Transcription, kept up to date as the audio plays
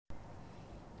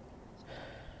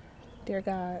Dear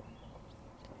God,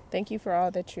 thank you for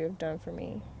all that you have done for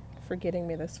me, for getting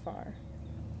me this far.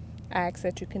 I ask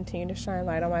that you continue to shine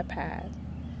light on my path,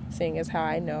 seeing as how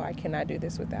I know I cannot do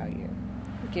this without you.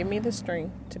 Give me the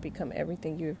strength to become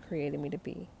everything you have created me to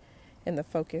be, and the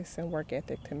focus and work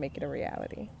ethic to make it a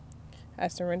reality. I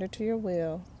surrender to your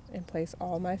will and place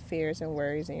all my fears and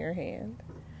worries in your hand.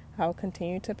 I will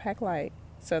continue to pack light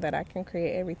so that I can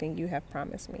create everything you have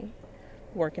promised me,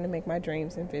 working to make my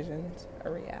dreams and visions a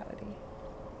reality.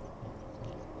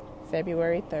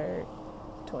 February 3rd,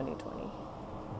 2020.